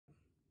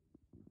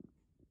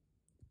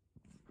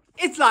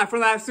It's live from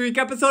last week,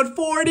 episode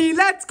 40.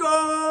 Let's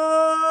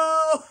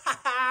go!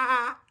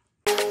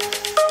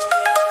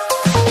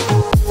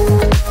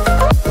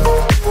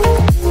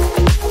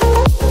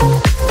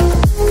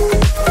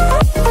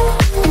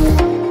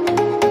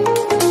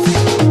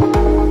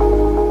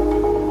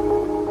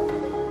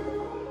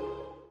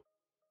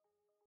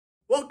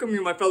 Welcome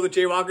you, my fellow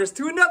JayWalkers,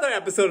 to another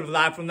episode of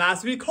Live from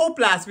Last Week. Hope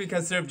last week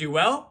has served you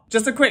well.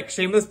 Just a quick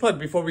shameless plug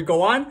before we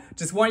go on.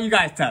 Just want you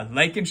guys to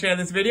like and share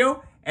this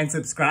video and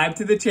subscribe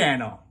to the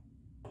channel.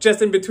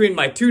 Just in between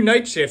my 2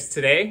 night shifts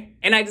today,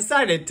 and I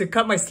decided to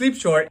cut my sleep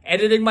short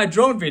editing my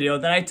drone video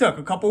that I took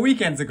a couple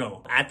weekends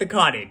ago at the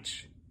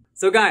cottage.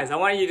 So guys, I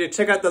want you to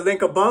check out the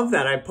link above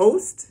that I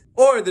post,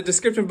 or the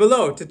description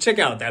below to check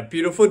out that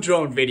beautiful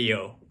drone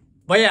video.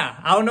 But yeah,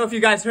 I don't know if you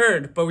guys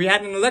heard, but we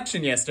had an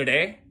election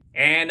yesterday.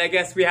 And I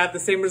guess we have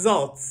the same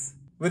results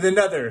with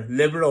another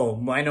liberal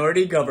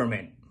minority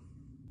government.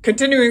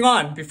 Continuing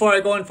on, before I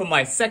go in for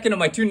my second of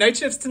my 2 night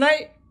shifts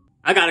tonight,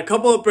 I got a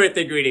couple of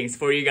birthday greetings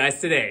for you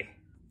guys today.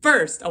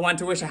 First, I want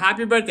to wish a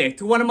happy birthday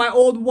to one of my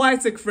old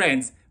Wysick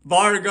friends,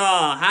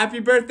 Varga.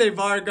 Happy birthday,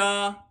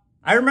 Varga.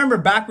 I remember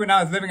back when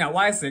I was living at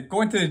Wysick,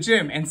 going to the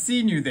gym and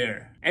seeing you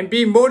there, and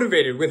being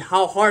motivated with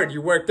how hard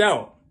you worked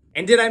out.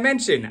 And did I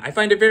mention, I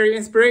find it very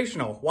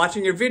inspirational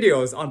watching your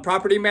videos on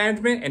property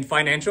management and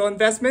financial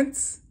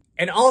investments.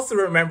 And also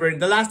remembering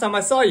the last time I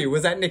saw you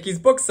was at Nikki's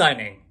book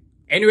signing.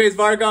 Anyways,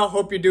 Varga,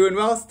 hope you're doing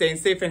well, staying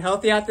safe and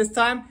healthy at this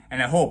time,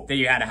 and I hope that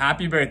you had a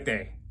happy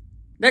birthday.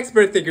 Next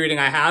birthday greeting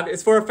I have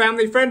is for a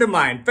family friend of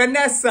mine,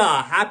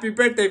 Vanessa. Happy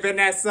birthday,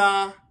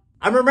 Vanessa.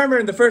 I'm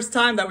remembering the first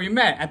time that we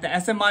met at the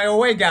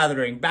SMIOA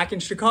gathering back in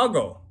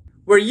Chicago,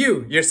 where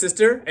you, your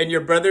sister, and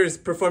your brothers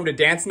performed a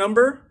dance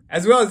number,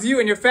 as well as you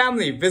and your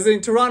family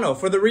visiting Toronto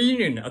for the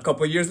reunion a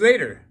couple years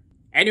later.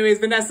 Anyways,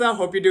 Vanessa,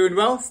 hope you're doing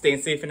well,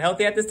 staying safe and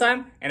healthy at this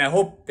time, and I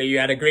hope that you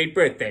had a great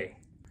birthday.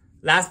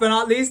 Last but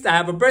not least, I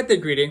have a birthday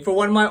greeting for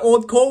one of my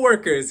old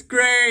co-workers,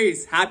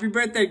 Grace. Happy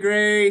birthday,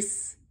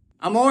 Grace.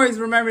 I'm always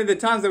remembering the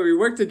times that we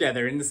worked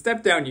together in the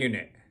step-down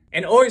unit,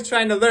 and always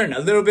trying to learn a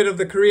little bit of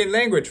the Korean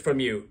language from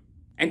you.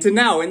 And to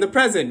now, in the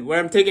present, where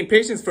I'm taking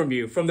patients from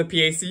you from the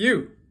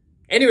PACU.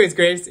 Anyways,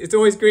 Grace, it's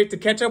always great to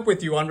catch up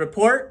with you on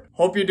report.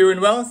 Hope you're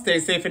doing well, stay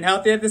safe and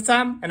healthy at this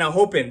time, and I'm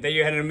hoping that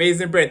you had an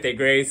amazing birthday,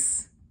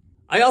 Grace.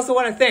 I also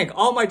want to thank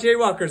all my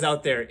JayWalkers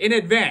out there in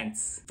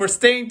advance for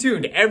staying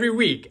tuned every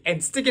week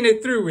and sticking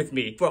it through with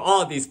me for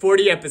all these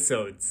 40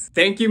 episodes.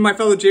 Thank you, my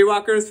fellow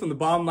JayWalkers, from the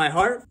bottom of my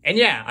heart. And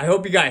yeah, I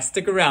hope you guys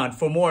stick around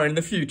for more in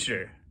the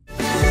future.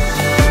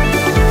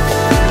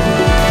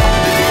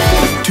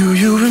 Do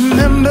you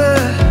remember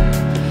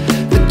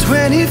the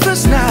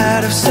 21st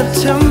night of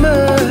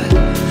September?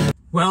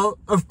 Well,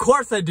 of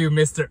course I do,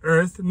 Mr.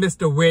 Earth,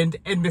 Mr. Wind,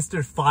 and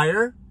Mr.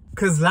 Fire.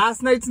 Cause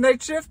last night's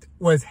night shift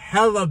was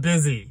hella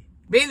busy.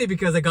 Mainly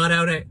because I got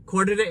out at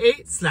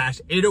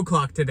 7:45/8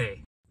 o'clock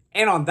today.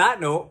 And on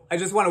that note, I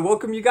just want to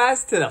welcome you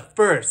guys to the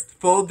first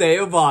full day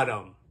of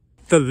autumn.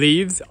 The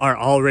leaves are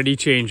already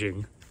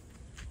changing.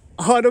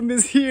 Autumn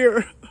is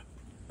here.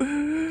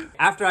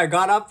 After I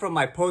got up from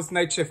my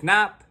post-night shift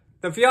nap,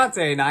 the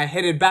fiance and I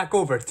headed back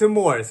over to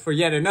Moore's for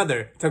yet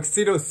another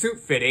tuxedo suit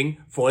fitting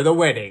for the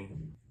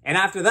wedding. And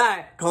after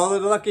that, call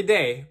it a lucky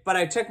day, but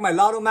I checked my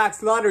Lotto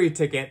Max lottery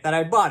ticket that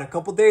I bought a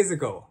couple days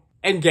ago.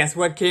 And guess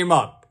what came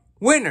up?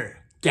 Winner!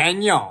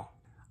 Gagnant!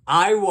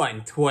 I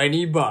won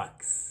 20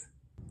 bucks.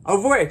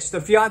 Of which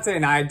the fiance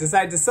and I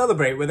decided to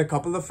celebrate with a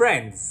couple of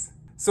friends.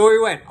 So we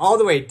went all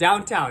the way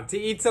downtown to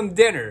eat some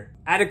dinner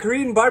at a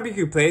Korean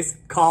barbecue place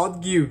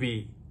called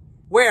Gyubi.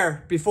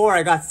 Where, before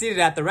I got seated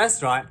at the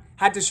restaurant,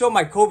 had to show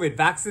my COVID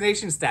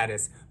vaccination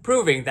status,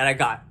 proving that I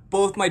got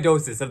both my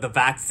doses of the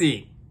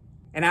vaccine.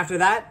 And after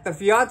that, the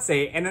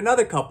fiance and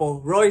another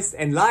couple, Royce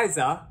and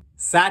Liza,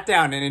 sat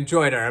down and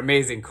enjoyed our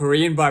amazing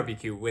Korean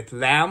barbecue with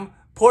lamb,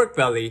 pork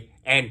belly,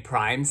 and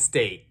prime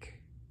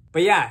steak.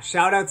 But yeah,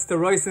 shout outs to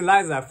Royce and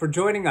Liza for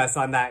joining us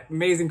on that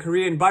amazing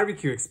Korean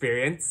barbecue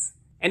experience.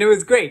 And it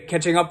was great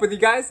catching up with you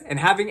guys and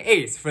having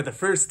Ace for the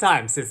first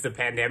time since the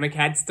pandemic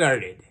had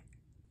started.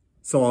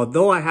 So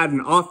although I had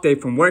an off day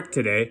from work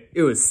today,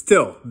 it was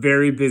still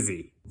very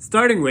busy.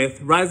 Starting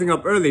with rising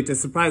up early to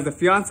surprise the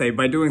fiance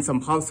by doing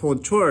some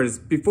household chores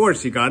before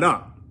she got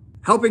up.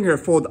 Helping her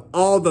fold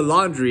all the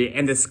laundry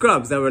and the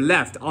scrubs that were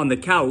left on the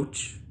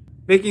couch.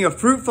 Making a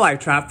fruit fly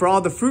trap for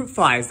all the fruit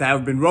flies that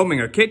have been roaming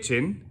our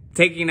kitchen.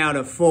 Taking out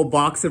a full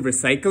box of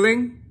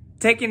recycling.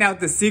 Taking out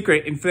the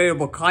secret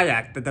inflatable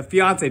kayak that the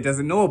fiance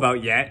doesn't know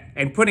about yet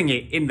and putting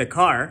it in the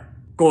car.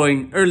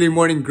 Going early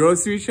morning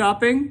grocery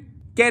shopping.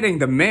 Getting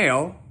the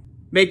mail.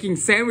 Making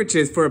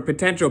sandwiches for a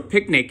potential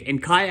picnic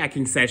and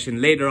kayaking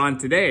session later on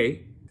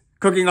today.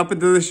 Cooking up a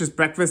delicious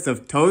breakfast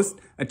of toast,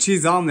 a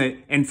cheese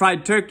omelet, and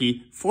fried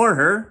turkey for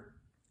her.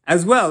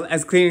 As well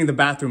as cleaning the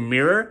bathroom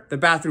mirror, the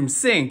bathroom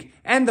sink,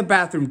 and the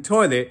bathroom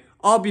toilet,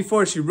 all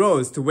before she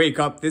rose to wake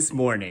up this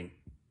morning.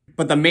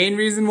 But the main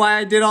reason why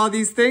I did all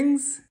these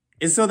things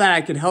is so that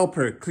I could help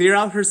her clear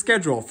out her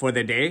schedule for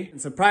the day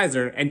and surprise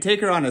her and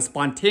take her on a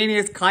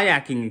spontaneous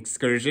kayaking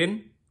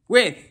excursion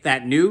with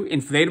that new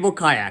inflatable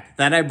kayak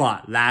that I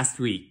bought last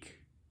week.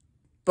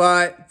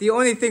 But the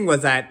only thing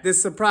was that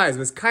this surprise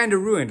was kinda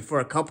ruined for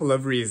a couple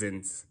of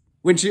reasons.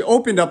 When she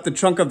opened up the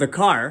trunk of the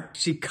car,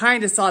 she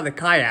kinda saw the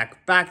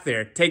kayak back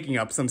there taking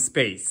up some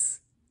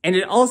space. And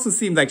it also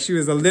seemed like she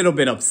was a little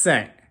bit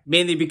upset,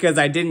 mainly because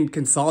I didn't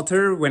consult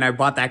her when I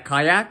bought that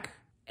kayak,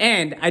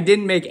 and I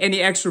didn't make any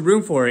extra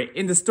room for it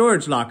in the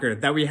storage locker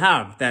that we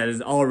have that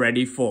is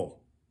already full.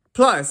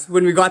 Plus,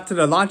 when we got to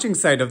the launching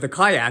site of the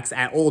kayaks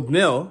at Old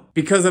Mill,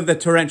 because of the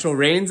torrential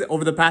rains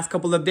over the past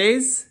couple of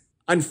days,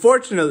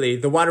 unfortunately,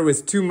 the water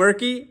was too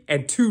murky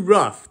and too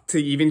rough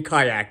to even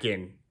kayak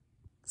in.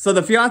 So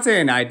the fiance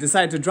and I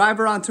decided to drive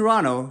around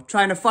Toronto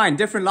trying to find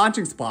different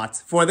launching spots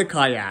for the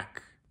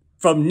kayak.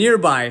 From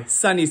nearby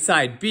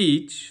Sunnyside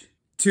Beach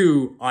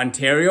to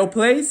Ontario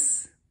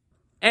Place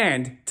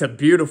and to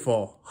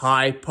beautiful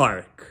High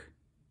Park.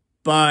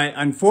 But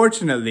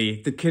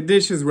unfortunately, the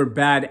conditions were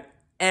bad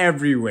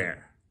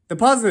everywhere. The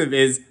positive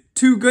is,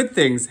 two good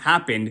things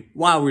happened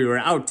while we were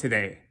out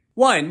today.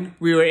 One,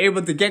 we were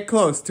able to get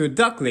close to a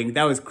duckling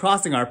that was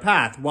crossing our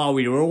path while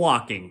we were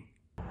walking.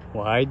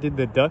 Why did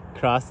the duck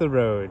cross the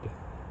road?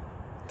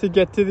 To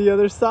get to the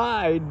other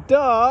side,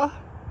 duh!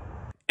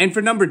 And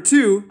for number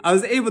two, I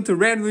was able to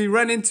randomly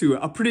run into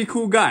a pretty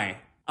cool guy.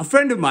 A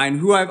friend of mine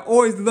who I've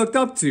always looked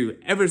up to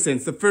ever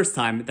since the first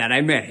time that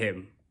I met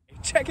him.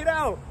 Check it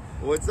out!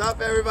 What's up,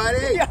 everybody?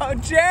 Yo,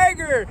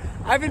 Jagger!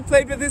 I've been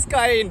playing with this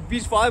guy in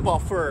beach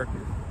volleyball for...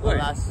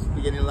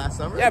 beginning of last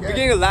summer? Yeah,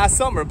 beginning of last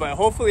summer, but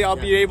hopefully I'll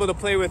be able to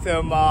play with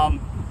him By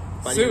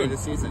the soon. end of the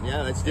season,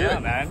 yeah, let's do it. Yeah,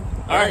 man.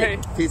 All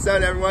right. Peace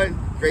out, everyone.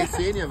 Great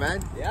seeing you,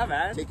 man. Yeah,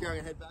 man. Take care, I'm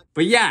gonna head back.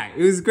 But yeah,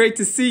 it was great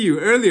to see you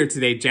earlier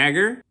today,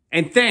 Jagger.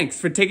 And thanks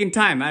for taking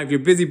time out of your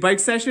busy bike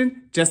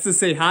session just to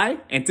say hi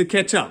and to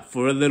catch up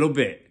for a little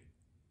bit.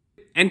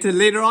 And to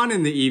later on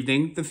in the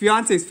evening, the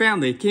fiance's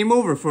family came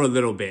over for a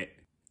little bit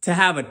to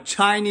have a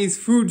Chinese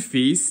food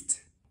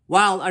feast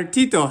while our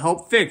Tito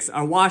helped fix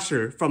our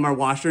washer from our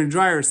washer and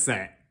dryer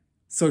set.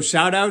 So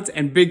shout outs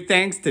and big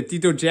thanks to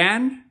Tito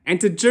Jan and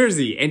to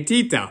Jersey and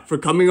Tita for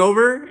coming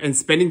over and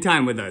spending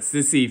time with us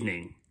this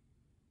evening.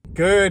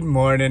 Good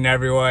morning,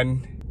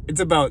 everyone.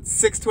 It's about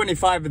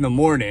 6:25 in the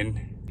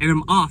morning. And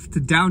I'm off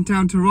to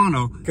downtown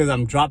Toronto because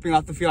I'm dropping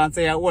off the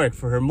fiance at work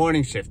for her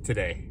morning shift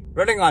today.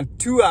 Running on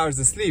 2 hours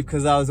of sleep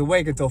because I was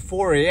awake until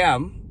 4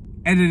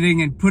 a.m.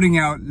 Editing and putting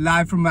out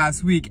Live From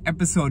Last Week,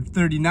 episode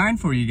 39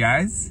 for you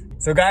guys.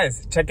 So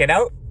guys, check it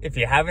out if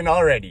you haven't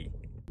already.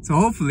 So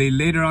hopefully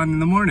later on in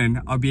the morning,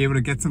 I'll be able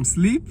to get some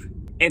sleep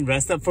and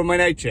rest up for my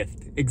night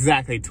shift.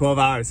 Exactly 12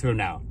 hours from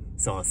now.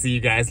 So I'll see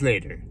you guys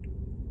later.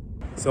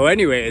 So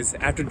anyways,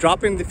 after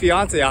dropping the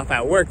fiance off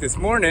at work this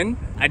morning,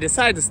 I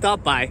decided to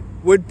stop by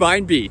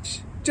Woodbine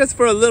Beach just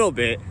for a little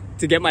bit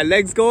to get my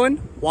legs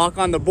going, walk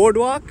on the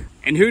boardwalk,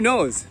 and who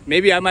knows,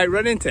 maybe I might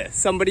run into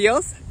somebody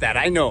else that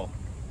I know.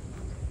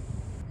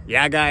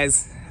 Yeah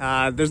guys,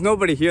 there's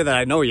nobody here that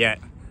I know yet,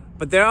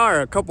 but there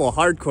are a couple of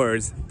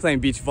hardcores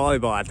playing beach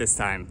volleyball at this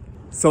time.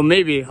 So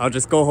maybe I'll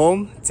just go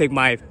home, take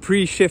my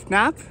pre-shift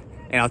nap,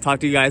 and I'll talk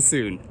to you guys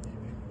soon.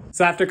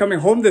 So after coming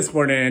home this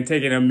morning and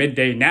taking a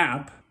midday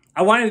nap,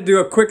 I wanted to do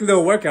a quick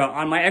little workout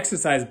on my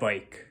exercise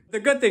bike. The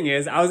good thing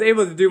is I was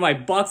able to do my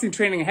boxing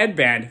training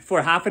headband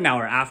for half an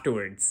hour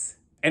afterwards.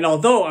 And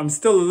although I'm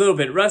still a little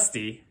bit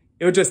rusty,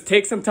 it would just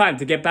take some time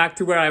to get back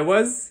to where I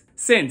was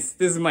since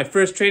this is my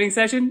first training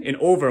session in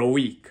over a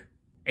week.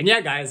 And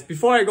yeah guys,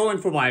 before I go in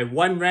for my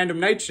one random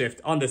night shift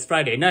on this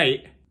Friday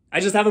night, I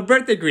just have a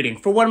birthday greeting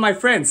for one of my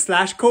friends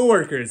 /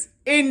 co-workers,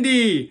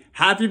 Indy!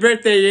 Happy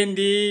birthday,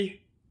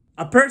 Indy!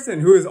 A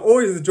person who is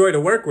always a joy to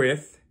work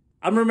with.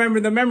 I'm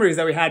remembering the memories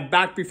that we had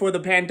back before the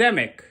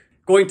pandemic.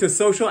 Going to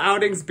social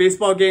outings,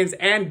 baseball games,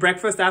 and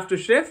breakfast after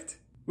shift,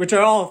 which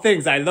are all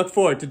things I look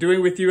forward to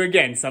doing with you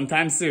again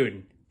sometime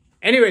soon.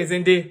 Anyways,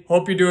 Indy,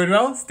 hope you're doing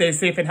well, stay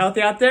safe and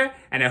healthy out there,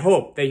 and I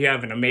hope that you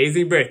have an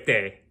amazing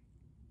birthday.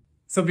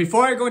 So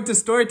before I go into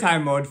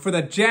storytime mode for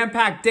the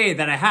jam-packed day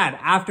that I had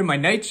after my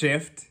night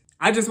shift,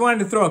 I just wanted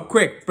to throw a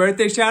quick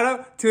birthday shout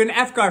out to an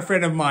FGAR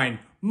friend of mine,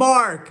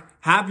 Mark.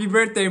 Happy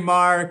birthday,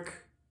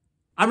 Mark.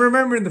 I'm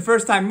remembering the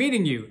first time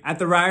meeting you at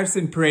the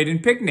Ryerson Parade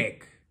and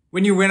Picnic,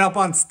 when you went up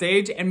on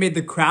stage and made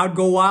the crowd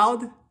go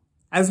wild,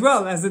 as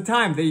well as the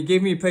time that you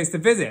gave me a place to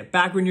visit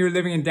back when you were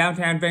living in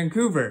downtown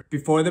Vancouver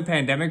before the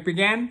pandemic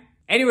began.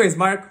 Anyways,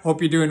 Mark,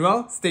 hope you're doing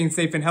well, staying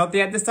safe and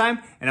healthy at this time,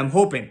 and I'm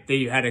hoping that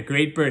you had a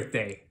great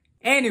birthday.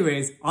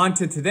 Anyways, on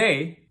to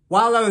today.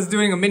 While I was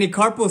doing a mini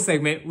carpool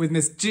segment with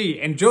Miss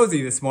G and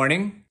Josie this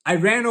morning, I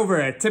ran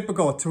over a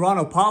typical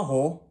Toronto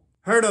pothole,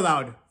 heard a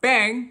loud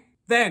bang,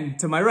 then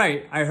to my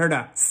right, I heard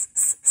a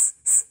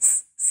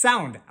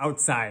sound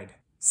outside.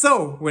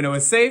 So when it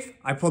was safe,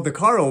 I pulled the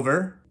car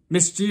over.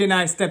 Miss G and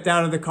I stepped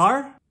out of the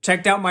car,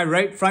 checked out my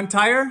right front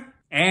tire,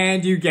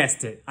 and you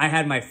guessed it, I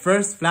had my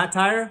first flat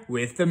tire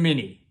with the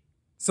Mini.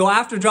 So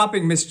after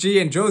dropping Miss G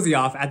and Josie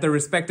off at their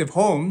respective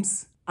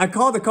homes, I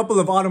called a couple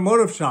of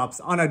automotive shops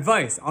on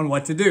advice on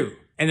what to do,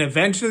 and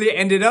eventually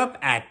ended up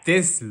at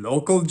this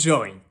local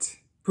joint.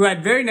 who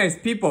had very nice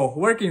people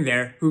working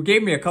there who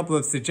gave me a couple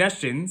of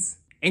suggestions,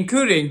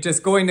 including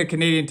just going to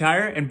Canadian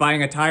Tire and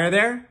buying a tire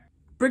there,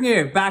 bringing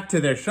it back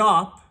to their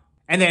shop,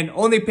 and then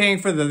only paying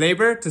for the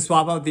labor to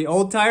swap out the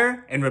old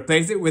tire and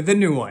replace it with a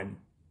new one.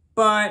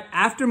 But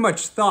after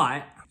much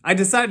thought, I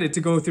decided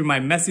to go through my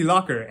messy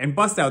locker and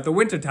bust out the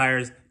winter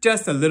tires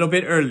just a little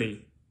bit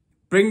early.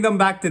 Bring them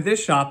back to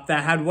this shop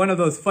that had one of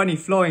those funny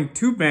flowing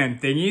tube man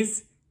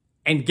thingies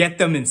and get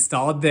them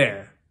installed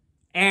there.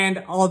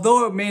 And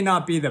although it may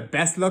not be the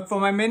best look for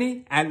my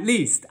Mini, at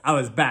least I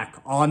was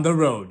back on the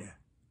road.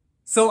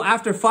 So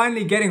after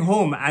finally getting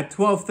home at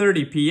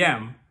 12:30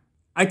 p.m.,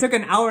 I took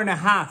an hour and a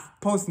half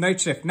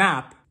post-night shift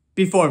nap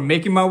before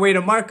making my way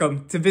to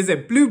Markham to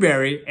visit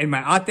Blueberry and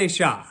my Ate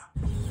Shah.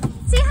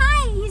 Say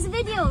hi! He's a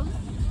video.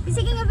 He's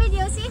taking a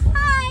video. Say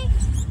hi!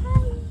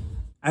 Hi!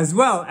 As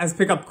well as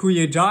pick up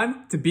Kuya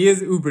John to be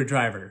his Uber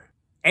driver.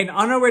 And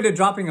on our way to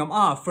dropping him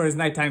off for his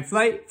nighttime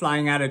flight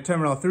flying out of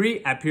Terminal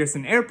 3 at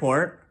Pearson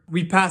Airport,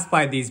 we passed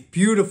by these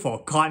beautiful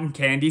cotton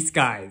candy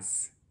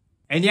skies.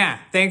 And yeah,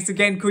 thanks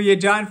again Kuya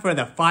John for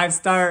the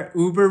 5-star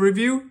Uber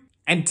review.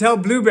 And tell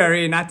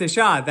Blueberry and Ate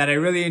Shah that I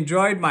really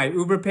enjoyed my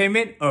Uber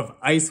payment of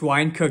ice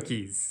wine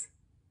cookies.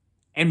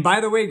 And by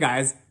the way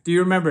guys, do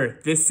you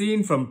remember this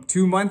scene from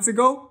 2 months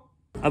ago?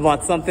 I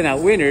bought something at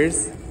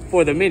Winners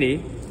for the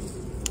Mini.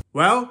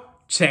 Well,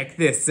 check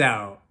this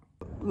out.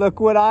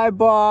 Look what I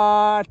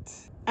bought!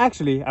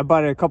 Actually, I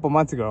bought it a couple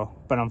months ago,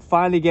 but I'm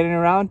finally getting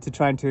around to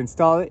trying to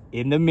install it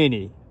in the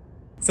Mini.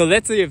 So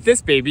let's see if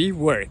this baby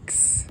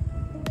works.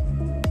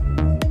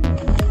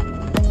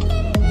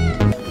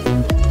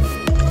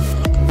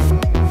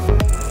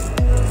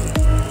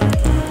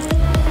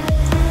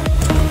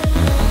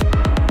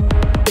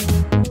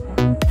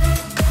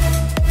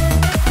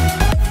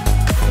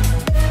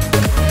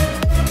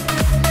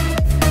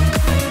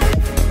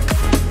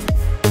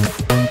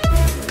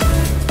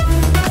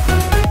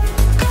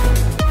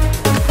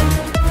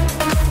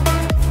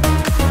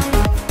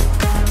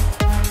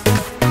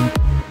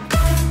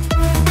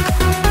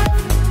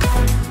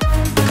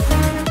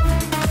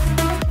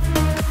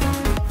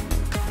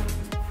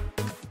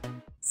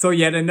 So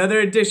yet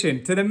another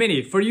addition to the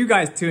Mini for you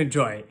guys to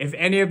enjoy if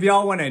any of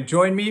y'all want to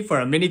join me for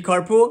a mini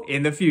carpool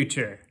in the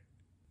future.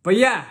 But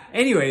yeah,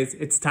 anyways,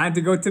 it's time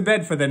to go to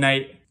bed for the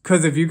night.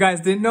 Cause if you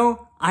guys didn't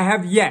know, I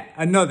have yet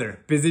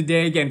another busy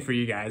day again for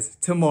you guys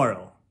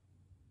tomorrow.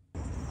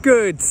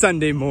 Good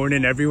Sunday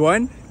morning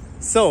everyone.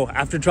 So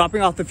after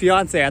dropping off the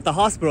fiance at the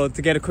hospital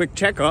to get a quick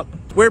checkup,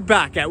 we're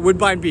back at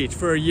Woodbine Beach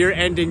for a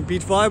year-ending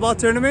beach volleyball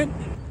tournament,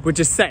 which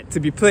is set to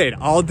be played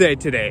all day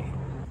today.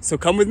 So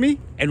come with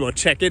me and we'll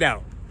check it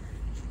out.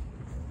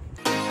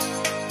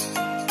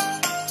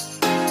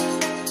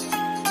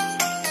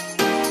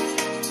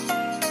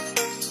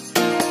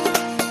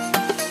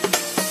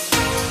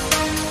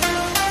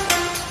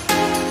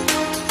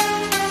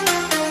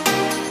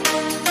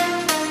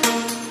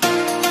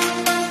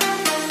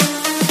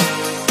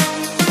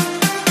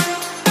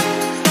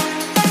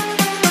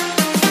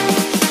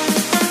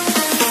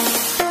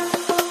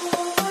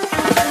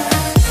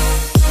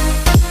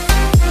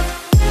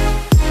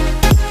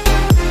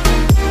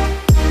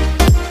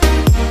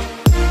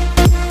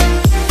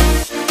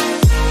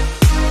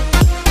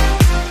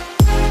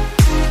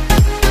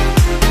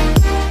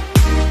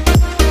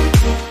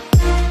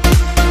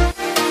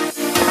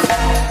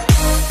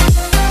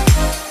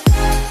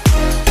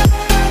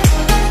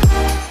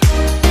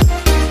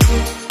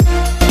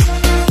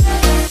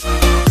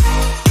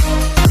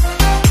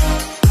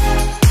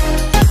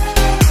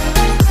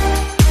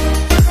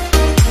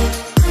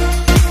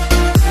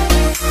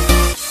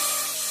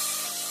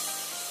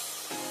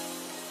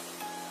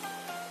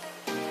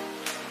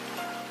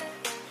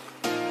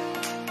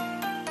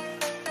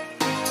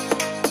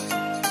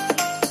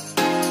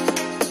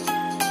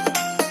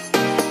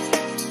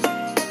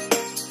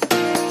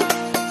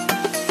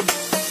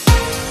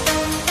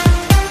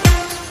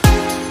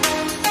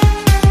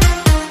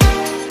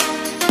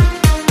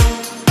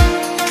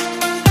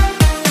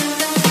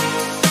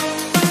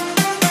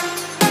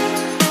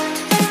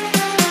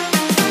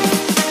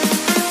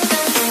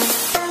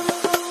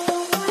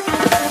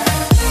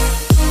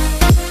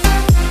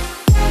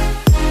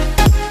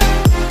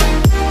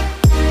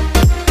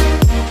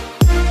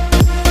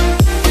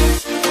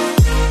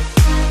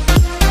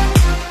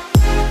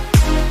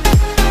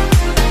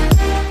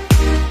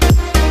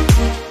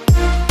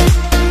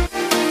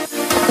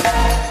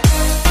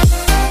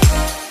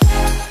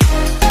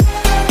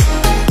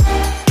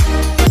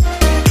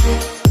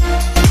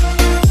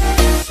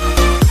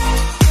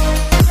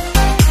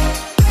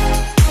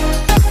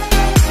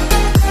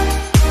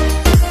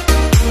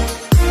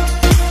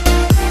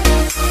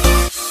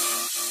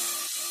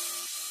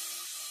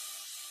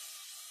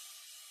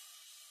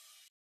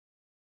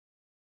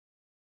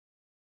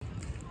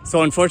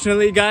 So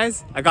unfortunately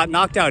guys, I got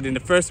knocked out in the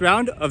first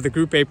round of the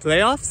Group A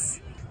playoffs,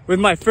 with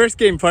my first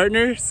game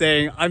partner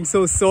saying, "I'm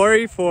so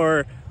sorry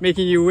for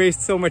making you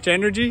waste so much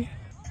energy."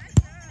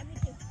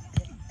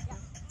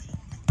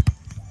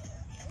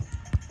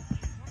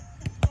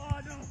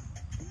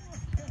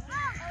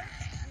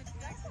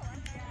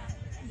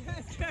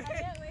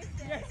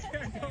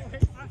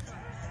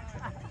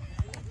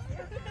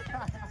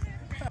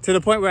 to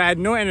the point where I had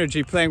no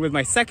energy playing with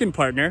my second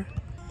partner.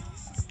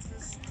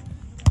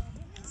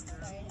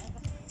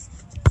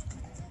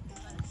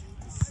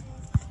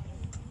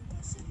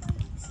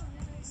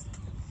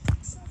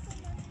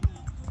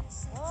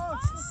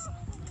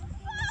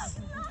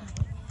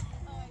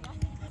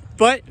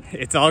 But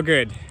it's all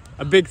good.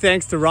 A big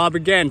thanks to Rob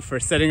again for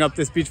setting up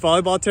this beach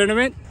volleyball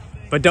tournament.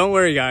 But don't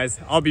worry guys,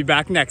 I'll be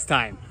back next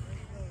time.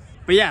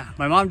 But yeah,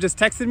 my mom just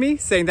texted me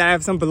saying that I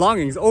have some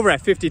belongings over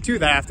at 52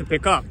 that I have to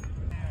pick up.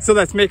 So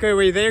let's make our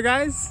way there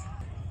guys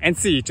and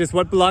see just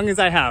what belongings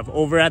I have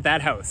over at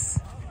that house.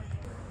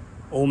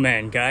 Oh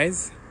man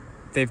guys,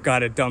 they've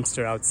got a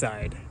dumpster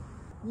outside.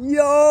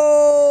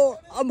 Yo,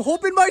 I'm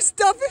hoping my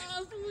stuff is...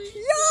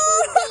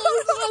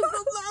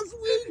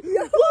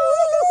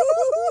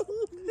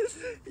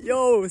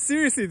 Yo,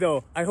 seriously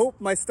though, I hope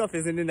my stuff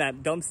isn't in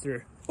that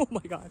dumpster. Oh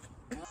my god.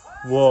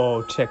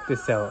 Whoa, check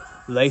this out.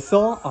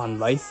 Lysol on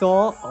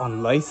Lysol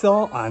on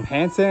Lysol on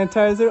hand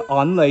sanitizer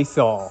on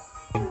Lysol.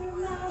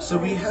 So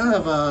we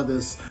have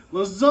this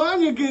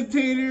lasagna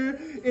container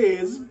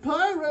is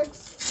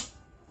Pyrex.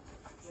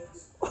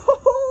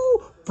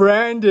 Oh,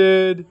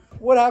 branded.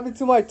 What happened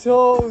to my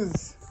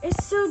toes?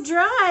 It's so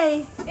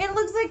dry. It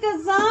looks like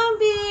a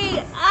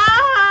zombie.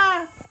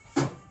 Ah!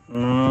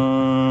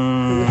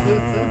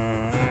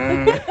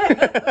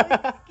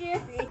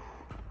 Scary.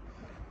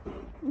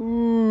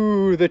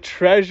 Ooh, the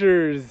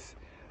treasures.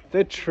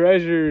 The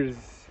treasures.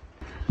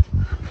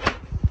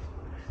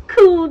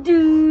 Cool,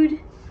 dude.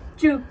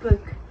 Joke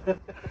book.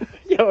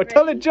 Yo,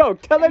 tell a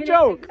joke. Tell a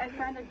joke. I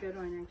found a good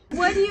one, actually.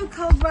 What do you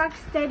call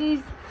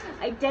Rocksteady's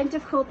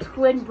identical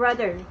twin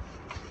brother?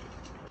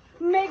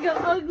 Mega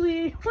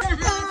ugly.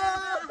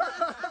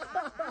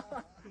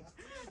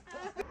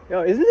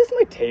 Yo, isn't this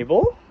my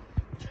table?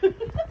 I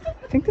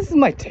think this is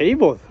my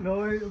table.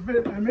 No, I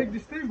make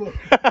this table.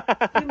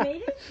 You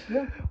made it?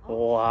 Yeah.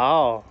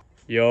 Wow.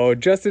 Yo,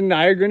 Justin and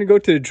I are gonna go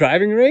to the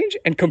driving range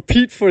and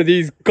compete for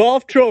these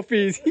golf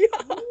trophies.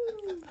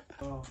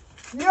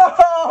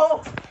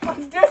 Yo, my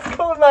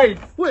disco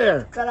lights.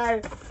 Where? That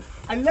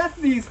I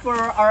left these for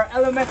our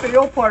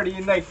LMFAO party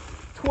in like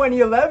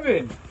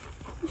 2011.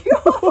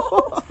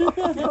 Yo,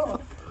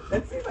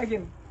 let's see if I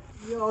can.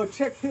 Yo,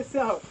 check this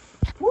out.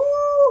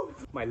 Woo!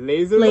 My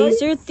laser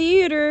light.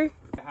 theater.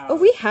 Oh,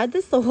 we had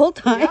this the whole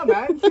time? Yeah,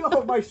 man.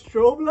 Yo, my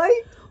strobe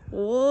light.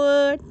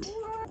 What?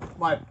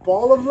 My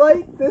ball of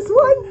light. This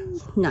one.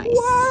 Nice.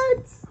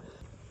 What?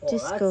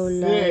 Disco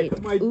that's light.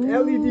 sick. My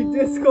LED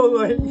disco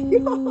light.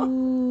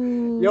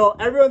 Yo,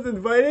 everyone's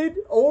invited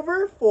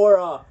over for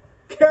a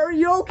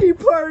karaoke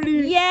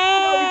party.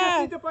 Yeah. Yo, we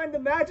just need to find the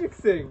magic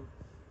thing.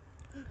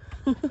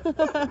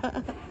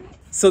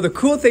 So the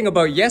cool thing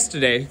about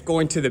yesterday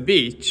going to the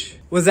beach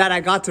was that I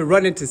got to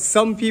run into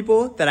some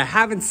people that I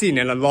haven't seen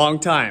in a long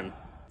time.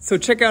 So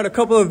check out a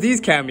couple of these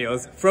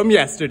cameos from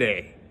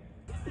yesterday.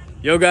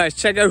 Yo guys,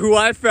 check out who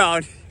I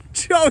found.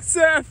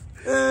 Joseph!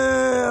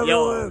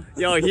 Yo,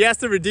 he has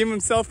to redeem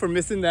himself for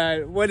missing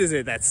that, what is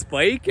it, that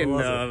spike and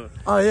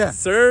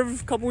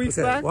serve a couple weeks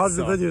back? How's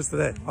the videos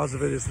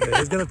today?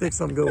 He's gonna take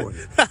some good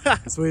ones.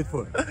 Just wait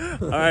for it.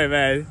 Alright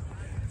man.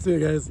 See you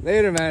guys.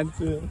 Later man.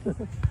 See you.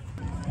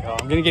 Yo,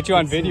 I'm gonna get you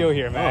on video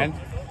here, man.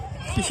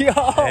 Yo!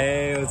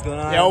 Hey, what's going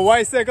on? Yo,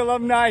 YSEC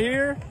alumni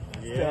here.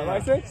 Yeah. Still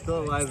at YSEC?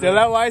 Still at YSEC. Still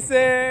at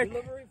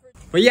YSEC.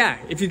 But yeah,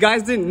 if you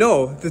guys didn't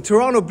know, the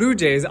Toronto Blue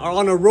Jays are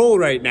on a roll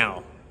right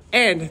now.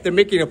 And they're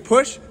making a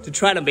push to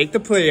try to make the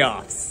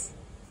playoffs.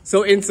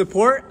 So in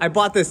support, I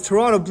bought this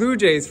Toronto Blue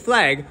Jays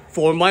flag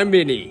for my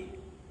Mini,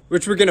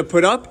 which we're gonna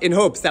put up in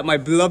hopes that my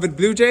beloved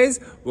Blue Jays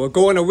will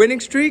go on a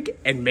winning streak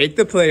and make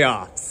the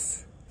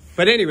playoffs.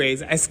 But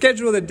anyways, I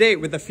scheduled a date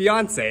with the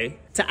fiance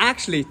to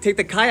actually take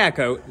the kayak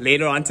out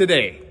later on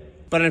today.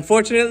 But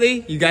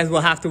unfortunately, you guys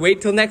will have to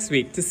wait till next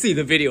week to see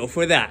the video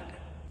for that.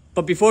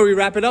 But before we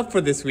wrap it up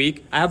for this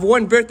week, I have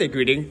one birthday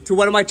greeting to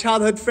one of my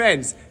childhood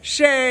friends,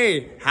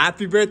 Shay.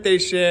 Happy birthday,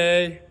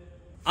 Shay.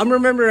 I'm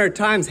remembering our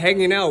times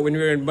hanging out when we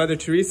were in Mother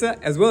Teresa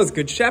as well as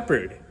Good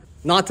Shepherd.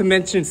 Not to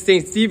mention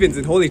St. Stephen's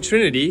and Holy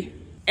Trinity.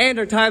 And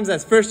our times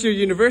as first-year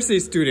university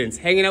students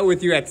hanging out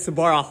with you at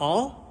Sabara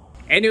Hall.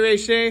 Anyway,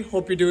 Shay,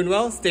 hope you're doing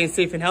well, staying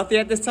safe and healthy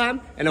at this time,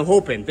 and I'm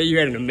hoping that you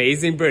had an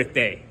amazing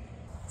birthday.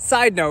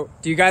 Side note,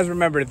 do you guys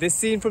remember this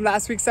scene from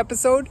last week's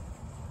episode?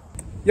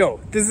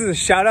 Yo, this is a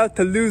shout out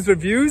to Lou's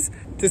Reviews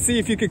to see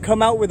if you could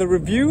come out with a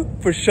review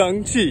for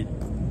Shang Chi.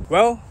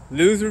 Well,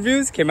 Lou's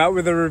Reviews came out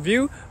with a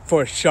review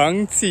for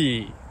Shang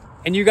Chi.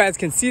 And you guys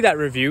can see that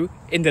review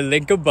in the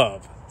link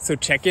above, so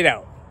check it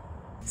out.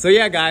 So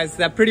yeah guys,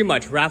 that pretty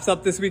much wraps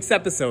up this week's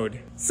episode.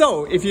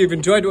 So if you've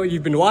enjoyed what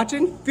you've been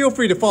watching, feel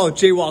free to follow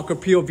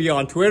JayWalkerPOV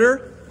on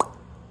Twitter,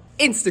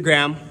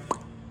 Instagram,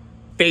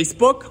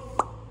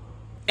 Facebook,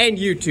 and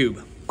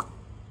YouTube.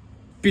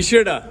 Be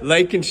sure to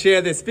like and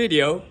share this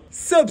video,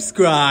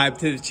 subscribe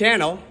to the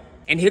channel,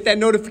 and hit that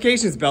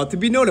notifications bell to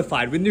be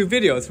notified when new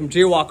videos from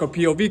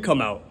JayWalkerPOV come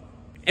out.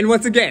 And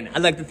once again,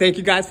 I'd like to thank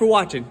you guys for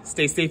watching.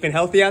 Stay safe and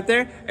healthy out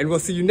there, and we'll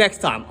see you next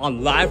time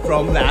on Live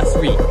From Last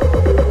Week.